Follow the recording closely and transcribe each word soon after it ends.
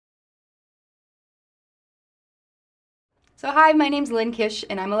So hi, my name's Lynn Kish,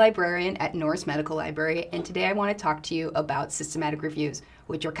 and I'm a librarian at Norris Medical Library, and today I want to talk to you about systematic reviews,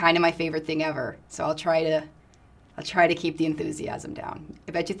 which are kind of my favorite thing ever. So I'll try to keep the enthusiasm down.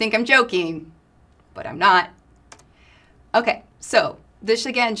 I bet you think I'm joking, but I'm not. Okay, so this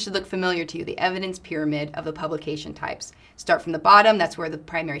again should look familiar to you, the evidence pyramid of the publication types. Start from the bottom, that's where the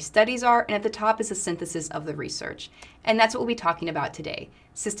primary studies are, and at the top is a synthesis of the research. And that's what we'll be talking about today,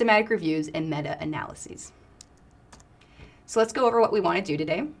 systematic reviews and meta-analyses. So let's go over what we want to do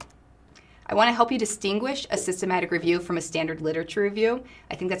today. I want to help you distinguish a systematic review from a standard literature review.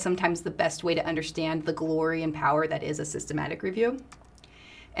 I think that's sometimes the best way to understand the glory and power that is a systematic review.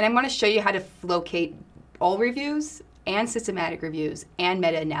 And I'm going to show you how to locate all reviews and systematic reviews and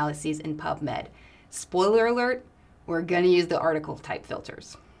meta-analyses in PubMed. Spoiler alert, we're going to use the article type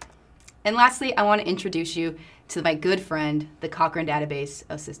filters. And lastly, I want to introduce you to my good friend, the Cochrane database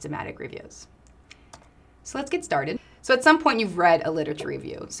of systematic reviews. So let's get started. So at some point you've read a literature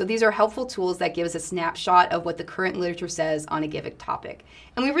review. So these are helpful tools that give us a snapshot of what the current literature says on a given topic.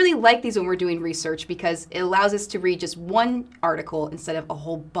 And we really like these when we're doing research because it allows us to read just one article instead of a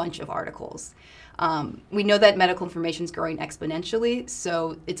whole bunch of articles. We know that medical information is growing exponentially,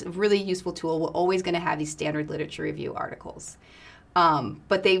 so it's a really useful tool. We're always going to have these standard literature review articles.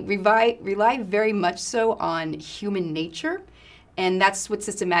 But they rely very much so on human nature. And that's what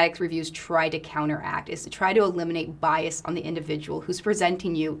systematic reviews try to counteract, is to try to eliminate bias on the individual who's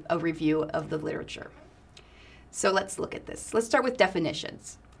presenting you a review of the literature. So let's look at this. Let's start with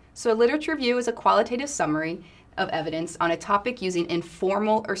definitions. So a literature review is a qualitative summary of evidence on a topic using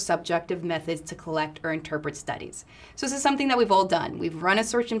informal or subjective methods to collect or interpret studies. So this is something that we've all done. We've run a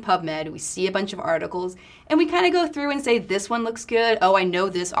search in PubMed, we see a bunch of articles, and we kind of go through and say, this one looks good. Oh, I know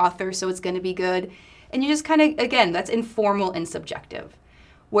this author, so it's going to be good. And you just kind of, again, that's informal and subjective.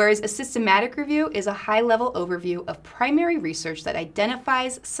 Whereas a systematic review is a high-level overview of primary research that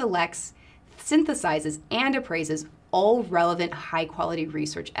identifies, selects, synthesizes, and appraises all relevant high-quality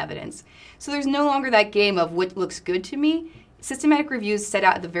research evidence. So there's no longer that game of what looks good to me. Systematic reviews set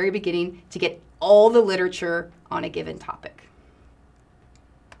out at the very beginning to get all the literature on a given topic.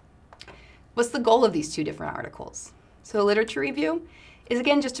 What's the goal of these two different articles? So a literature review is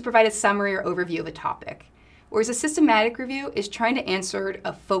again just to provide a summary or overview of a topic, whereas a systematic review is trying to answer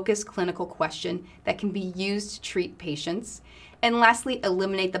a focused clinical question that can be used to treat patients, and lastly,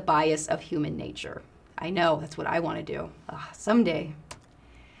 eliminate the bias of human nature. I know, that's what I want to do, someday.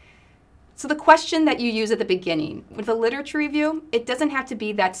 So the question that you use at the beginning, with a literature review, it doesn't have to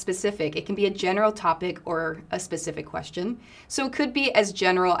be that specific. It can be a general topic or a specific question. So it could be as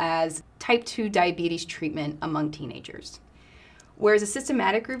general as type 2 diabetes treatment among teenagers. Whereas a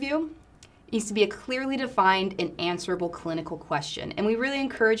systematic review needs to be a clearly defined and answerable clinical question. And we really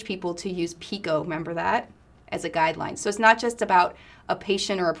encourage people to use PICO, remember that, as a guideline. So it's not just about a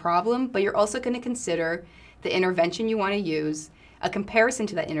patient or a problem, but you're also going to consider the intervention you want to use, a comparison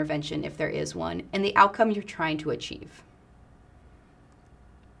to that intervention if there is one, and the outcome you're trying to achieve.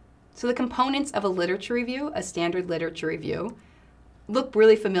 So the components of a literature review, a standard literature review, look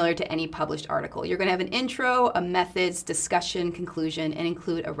really familiar to any published article. You're going to have an intro, a methods, discussion, conclusion, and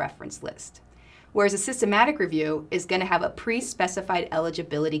include a reference list. Whereas a systematic review is going to have a pre-specified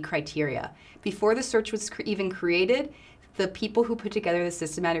eligibility criteria. Before the search was even created, the people who put together the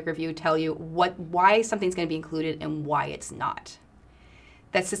systematic review tell you why something's going to be included and why it's not.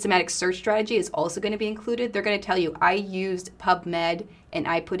 That systematic search strategy is also going to be included. They're going to tell you, I used PubMed and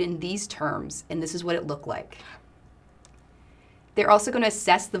I put in these terms, and this is what it looked like. They're also going to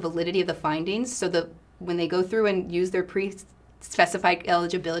assess the validity of the findings, so when they go through and use their pre-specified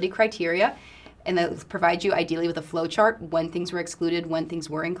eligibility criteria, and they'll provide you ideally with a flow chart when things were excluded, when things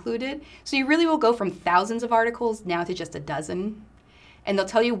were included. So you really will go from thousands of articles now to just a dozen, and they'll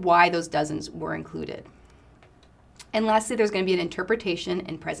tell you why those dozens were included. And lastly, there's going to be an interpretation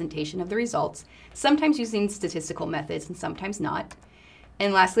and presentation of the results, sometimes using statistical methods and sometimes not.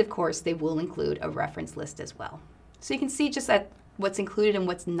 And lastly, of course, they will include a reference list as well. So you can see just that what's included and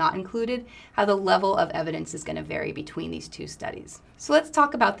what's not included, how the level of evidence is going to vary between these two studies. So let's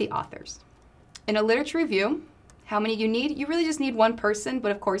talk about the authors. In a literature review, how many you need? You really just need one person,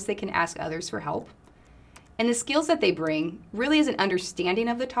 but of course they can ask others for help. And the skills that they bring really is an understanding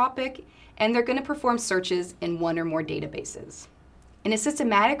of the topic, and they're going to perform searches in one or more databases. In a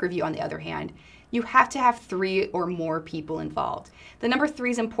systematic review, on the other hand, you have to have 3 or more people involved. The number 3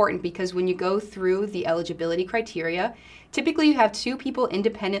 is important because when you go through the eligibility criteria, typically you have 2 people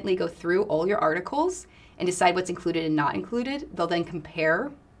independently go through all your articles and decide what's included and not included. They'll then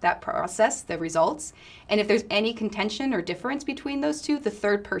compare that process, the results, and if there's any contention or difference between those two, the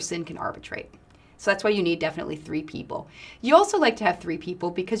third person can arbitrate. So that's why you need definitely 3 people. You also like to have 3 people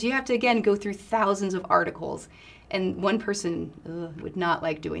because you have to, again, go through thousands of articles, and one person would not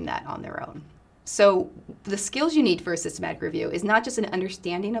like doing that on their own. So the skills you need for a systematic review is not just an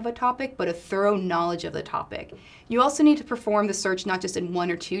understanding of a topic, but a thorough knowledge of the topic. You also need to perform the search not just in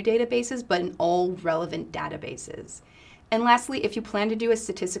 1 or 2 databases, but in all relevant databases. And lastly, if you plan to do a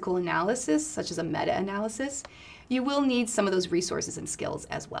statistical analysis, such as a meta-analysis, you will need some of those resources and skills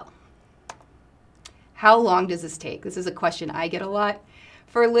as well. How long does this take? This is a question I get a lot.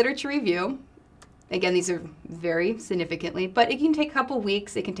 For a literature review, again, these are vary significantly, but it can take a couple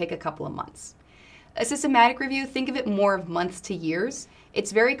weeks, it can take a couple of months. A systematic review, think of it more of months to years.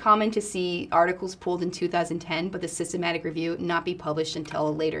 It's very common to see articles pulled in 2010, but the systematic review not be published until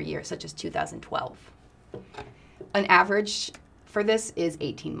a later year, such as 2012. An average for this is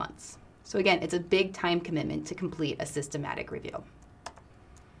 18 months. So again, it's a big time commitment to complete a systematic review.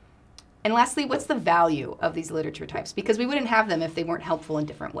 And lastly, what's the value of these literature types? Because we wouldn't have them if they weren't helpful in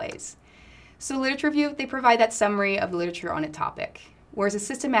different ways. So literature review, they provide that summary of the literature on a topic, whereas a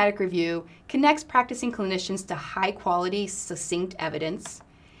systematic review connects practicing clinicians to high quality, succinct evidence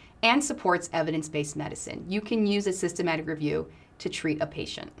and supports evidence-based medicine. You can use a systematic review to treat a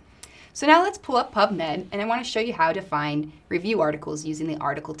patient. So now let's pull up PubMed, and I want to show you how to find review articles using the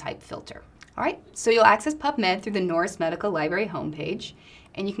article type filter. All right, so you'll access PubMed through the Norris Medical Library homepage,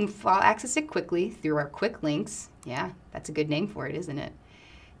 and you can access it quickly through our quick links. Yeah, that's a good name for it, isn't it?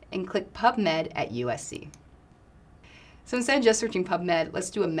 And click PubMed at USC. So instead of just searching PubMed, let's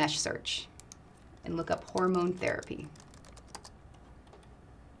do a mesh search and look up hormone therapy.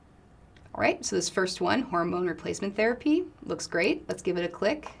 All right, so this first one, hormone replacement therapy, looks great. Let's give it a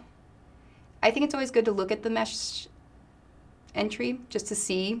click. I think it's always good to look at the mesh entry just to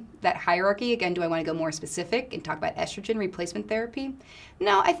see that hierarchy. Again, do I want to go more specific and talk about estrogen replacement therapy?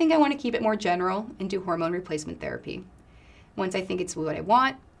 No, I think I want to keep it more general and do hormone replacement therapy. Once I think it's what I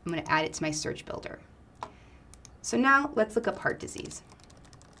want, I'm going to add it to my search builder. So now let's look up heart disease.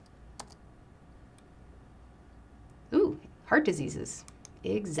 Ooh, heart disease is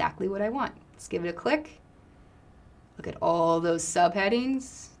exactly what I want. Let's give it a click. Look at all those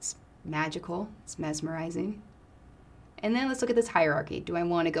subheadings. It's magical, it's mesmerizing. And then let's look at this hierarchy. Do I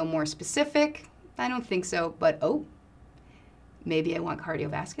want to go more specific? I don't think so, but oh, maybe I want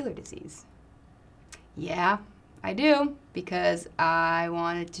cardiovascular disease. Yeah, I do, because I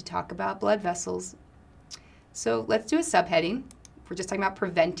wanted to talk about blood vessels. So let's do a subheading. We're just talking about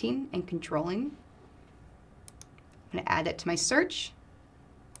preventing and controlling. I'm going to add that to my search,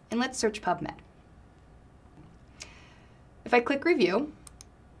 and let's search PubMed. If I click review,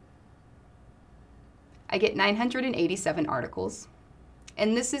 I get 987 articles,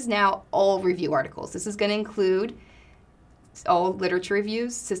 and this is now all review articles. This is going to include all literature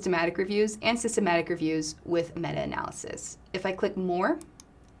reviews, systematic reviews, and systematic reviews with meta-analysis. If I click more,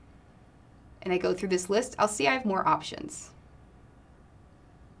 and I go through this list, I'll see I have more options.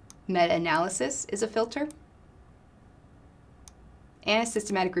 Meta-analysis is a filter, and a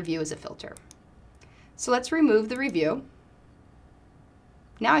systematic review is a filter. So let's remove the review.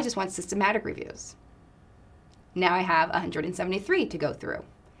 Now I just want systematic reviews. Now I have 173 to go through.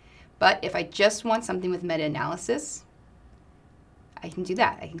 But if I just want something with meta-analysis, I can do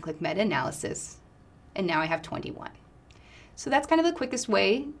that. I can click meta-analysis, and now I have 21. So that's kind of the quickest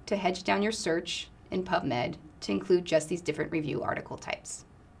way to hedge down your search in PubMed to include just these different review article types.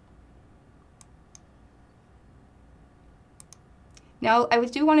 Now, I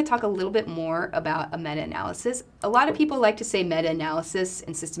do want to talk a little bit more about a meta-analysis. A lot of people like to say meta-analysis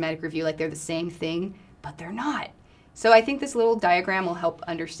and systematic review like they're the same thing, but they're not. So I think this little diagram will help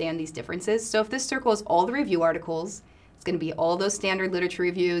understand these differences. So if this circle is all the review articles, it's going to be all those standard literature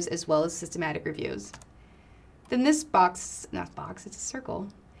reviews as well as systematic reviews. Then this box, not box, it's a circle,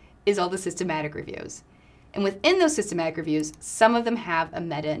 is all the systematic reviews. And within those systematic reviews, some of them have a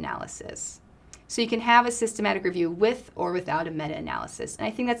meta-analysis. So you can have a systematic review with or without a meta-analysis. And I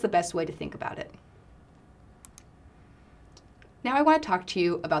think that's the best way to think about it. Now I want to talk to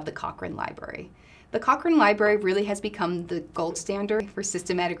you about the Cochrane Library. The Cochrane Library really has become the gold standard for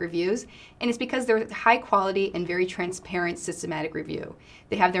systematic reviews, and it's because they're high quality and very transparent systematic review.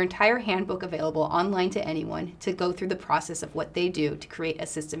 They have their entire handbook available online to anyone to go through the process of what they do to create a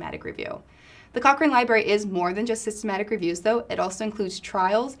systematic review. The Cochrane Library is more than just systematic reviews though. It also includes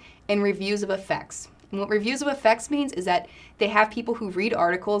trials and reviews of effects. And what reviews of effects means is that they have people who read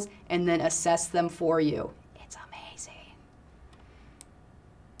articles and then assess them for you. It's amazing.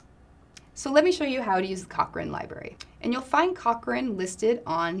 So let me show you how to use the Cochrane Library. And you'll find Cochrane listed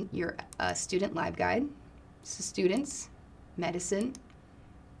on your student lab guide. So students, medicine,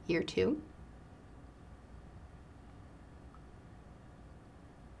 year 2.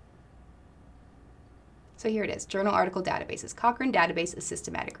 So here it is, Journal Article Databases, Cochrane Database of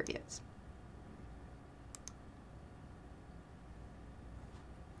Systematic Reviews.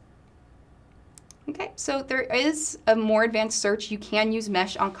 Okay, so there is a more advanced search. You can use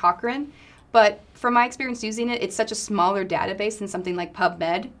Mesh on Cochrane, but from my experience using it, it's such a smaller database than something like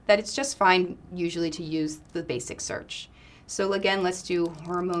PubMed that it's just fine usually to use the basic search. So again, let's do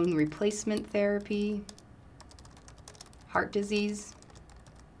hormone replacement therapy, heart disease.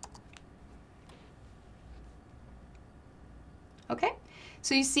 Okay,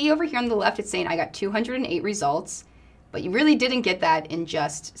 so you see over here on the left, it's saying I got 208 results. But you really didn't get that in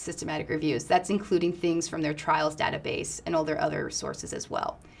just systematic reviews. That's including things from their trials database and all their other sources as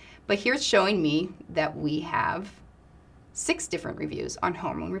well. But here's showing me that we have 6 different reviews on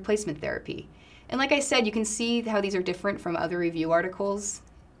hormone replacement therapy. And like I said, you can see how these are different from other review articles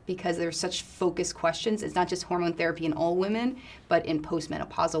because they're such focused questions. It's not just hormone therapy in all women, but in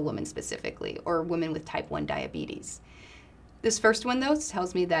postmenopausal women specifically, or women with type 1 diabetes. This first one, though,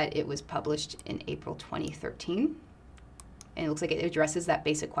 tells me that it was published in April 2013. And it looks like it addresses that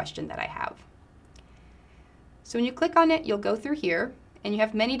basic question that I have. So when you click on it, you'll go through here, and you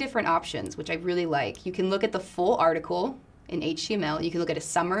have many different options, which I really like. You can look at the full article in HTML. You can look at a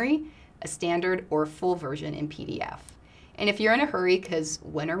summary, a standard, or a full version in PDF. And if you're in a hurry, because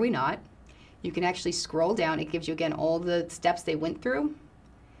when are we not, you can actually scroll down. It gives you, again, all the steps they went through.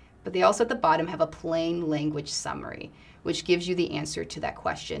 But they also at the bottom have a plain language summary, which gives you the answer to that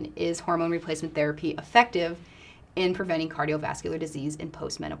question. Is hormone replacement therapy effective in preventing cardiovascular disease in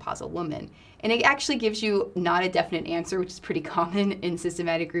postmenopausal women? And it actually gives you not a definite answer, which is pretty common in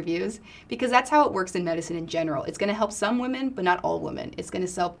systematic reviews, because that's how it works in medicine in general. It's going to help some women, but not all women. It's going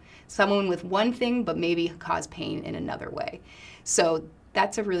to help someone with one thing, but maybe cause pain in another way. So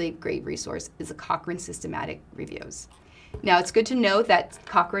that's a really great resource, is the Cochrane Systematic Reviews. Now, it's good to know that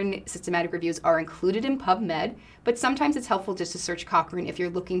Cochrane Systematic Reviews are included in PubMed, but sometimes it's helpful just to search Cochrane if you're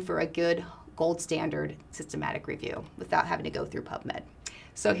looking for a good gold standard systematic review without having to go through PubMed.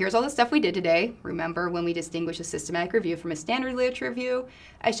 So here's all the stuff we did today. Remember, when we distinguish a systematic review from a standard literature review,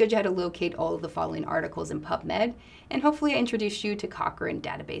 I showed you how to locate all of the following articles in PubMed, and hopefully I introduced you to Cochrane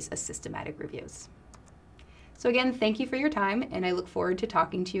Database of Systematic Reviews. So again, thank you for your time, and I look forward to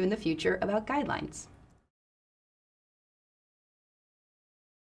talking to you in the future about guidelines.